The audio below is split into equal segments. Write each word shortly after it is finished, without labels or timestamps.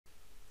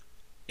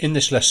In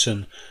this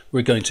lesson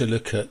we're going to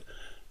look at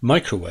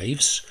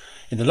microwaves.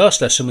 In the last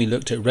lesson we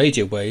looked at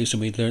radio waves, and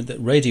we learned that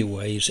radio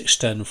waves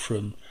extend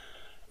from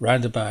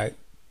round about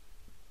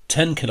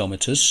 10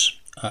 kilometers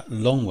at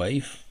long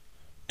wave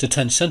to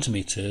 10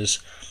 centimeters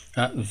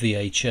at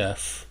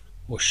VHF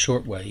or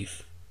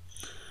shortwave.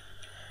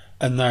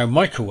 And now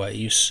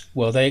microwaves,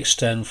 well, they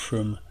extend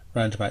from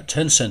round about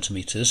 10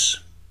 centimeters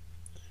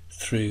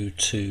through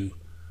to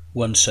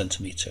 1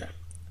 centimeter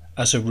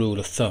as a rule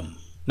of thumb.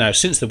 Now,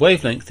 since the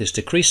wavelength is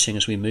decreasing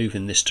as we move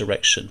in this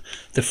direction,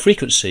 the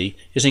frequency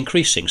is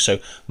increasing. So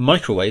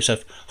microwaves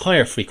have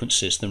higher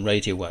frequencies than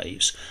radio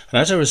waves,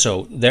 and as a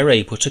result they're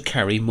able to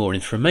carry more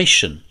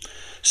information.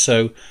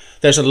 So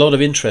there's a lot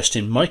of interest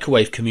in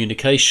microwave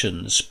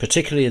communications,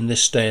 particularly in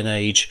this day and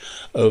age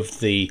of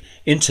the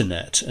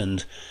internet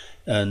and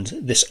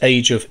this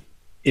age of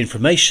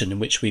information in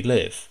which we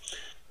live.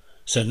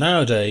 So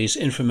nowadays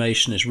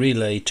information is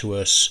relayed to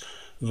us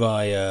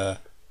via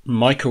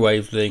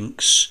microwave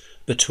links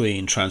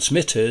between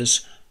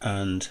transmitters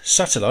and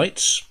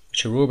satellites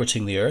which are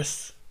orbiting the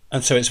Earth,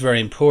 and so it's very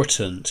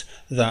important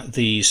that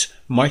these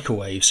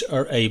microwaves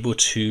are able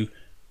to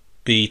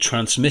be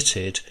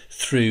transmitted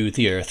through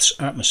the Earth's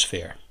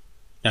atmosphere.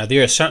 Now, the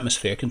Earth's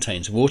atmosphere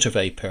contains water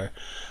vapour,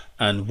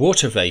 and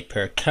water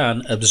vapour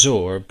can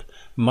absorb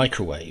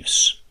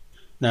microwaves.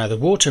 Now, the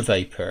water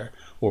vapour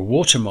or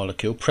water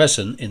molecule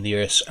present in the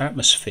Earth's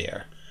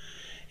atmosphere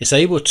is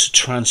able to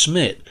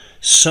transmit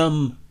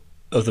some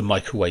of the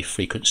microwave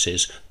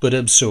frequencies but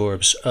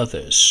absorbs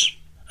others.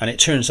 And it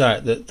turns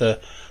out that the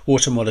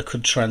water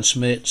molecule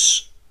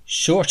transmits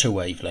shorter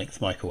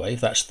wavelength microwave,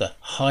 that's the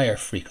higher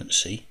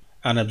frequency,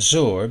 and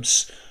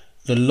absorbs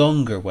the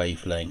longer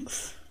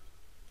wavelength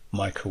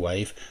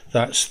microwave,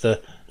 that's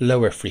the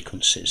lower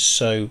frequencies.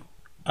 So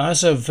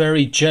as a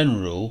very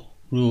general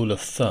rule of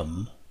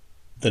thumb,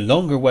 the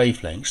longer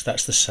wavelengths,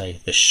 that's to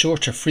say the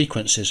shorter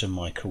frequencies of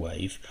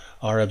microwave,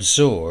 are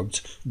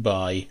absorbed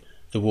by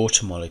the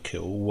water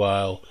molecule,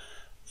 while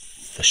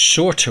the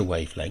shorter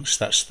wavelengths,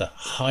 that's the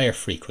higher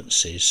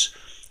frequencies,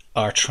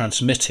 are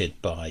transmitted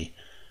by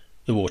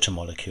the water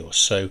molecule.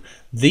 So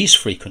these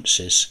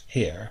frequencies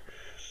here,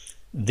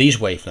 these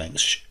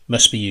wavelengths,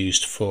 must be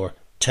used for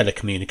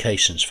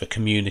telecommunications, for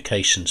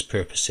communications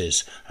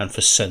purposes, and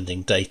for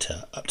sending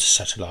data up to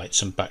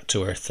satellites and back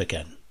to Earth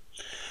again.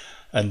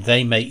 And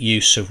they make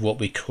use of what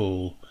we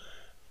call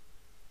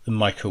the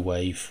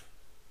microwave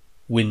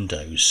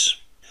windows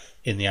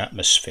in the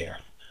atmosphere.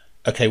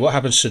 Okay, what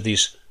happens to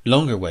these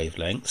longer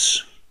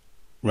wavelengths,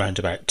 round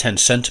about 10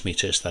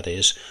 centimeters that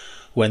is,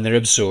 when they're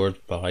absorbed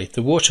by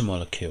the water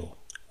molecule?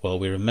 Well,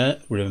 we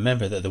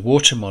remember that the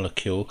water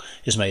molecule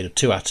is made of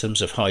two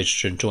atoms of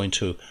hydrogen joined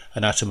to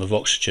an atom of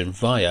oxygen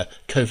via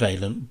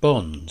covalent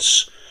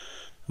bonds.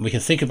 And we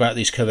can think about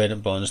these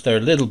covalent bonds, they're a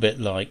little bit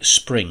like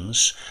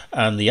springs,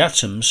 and the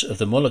atoms of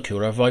the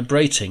molecule are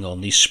vibrating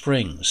on these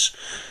springs.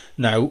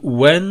 Now,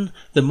 when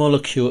the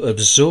molecule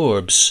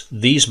absorbs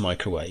these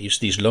microwaves,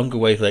 these longer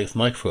wavelength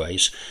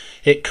microwaves,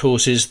 it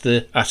causes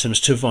the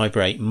atoms to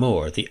vibrate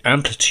more. The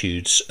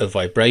amplitudes of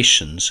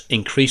vibrations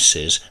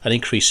increases, and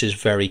increases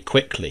very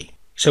quickly.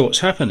 So what's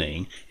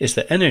happening is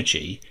that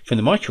energy from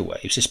the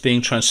microwaves is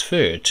being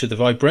transferred to the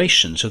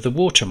vibrations of the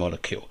water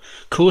molecule,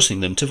 causing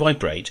them to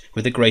vibrate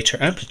with a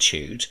greater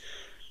amplitude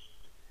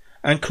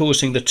and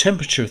causing the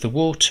temperature of the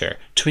water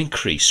to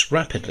increase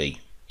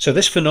rapidly. So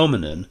this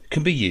phenomenon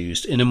can be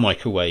used in a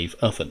microwave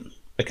oven.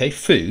 Okay,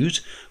 food,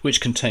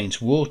 which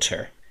contains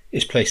water,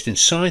 is placed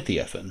inside the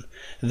oven.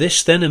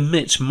 This then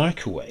emits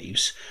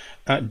microwaves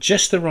at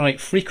just the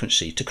right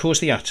frequency to cause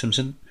the atoms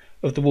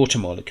of the water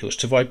molecules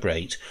to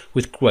vibrate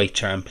with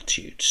greater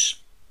amplitudes,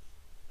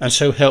 and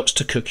so helps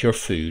to cook your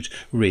food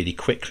really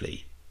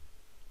quickly.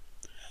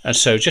 And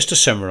so, just to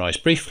summarise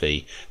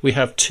briefly, we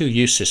have two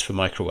uses for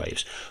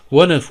microwaves,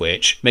 one of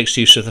which makes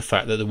use of the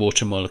fact that the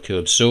water molecule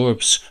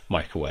absorbs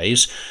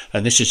microwaves,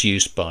 and this is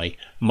used by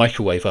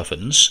microwave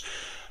ovens,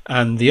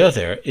 and the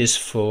other is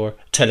for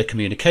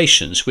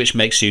telecommunications, which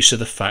makes use of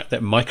the fact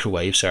that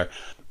microwaves are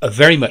a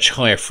very much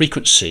higher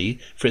frequency,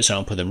 for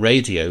example, than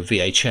radio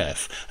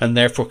VHF, and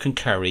therefore can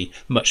carry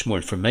much more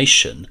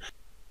information.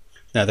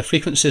 Now, the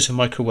frequencies of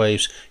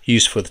microwaves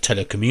used for the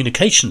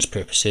telecommunications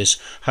purposes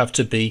have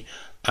to be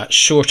at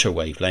shorter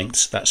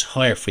wavelengths, that's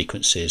higher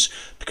frequencies,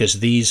 because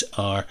these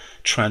are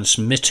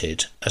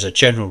transmitted as a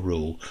general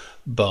rule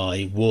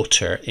by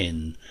water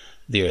in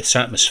the Earth's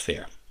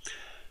atmosphere.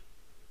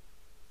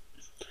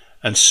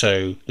 And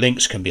so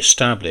links can be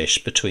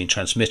established between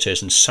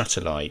transmitters and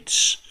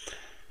satellites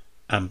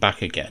and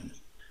back again.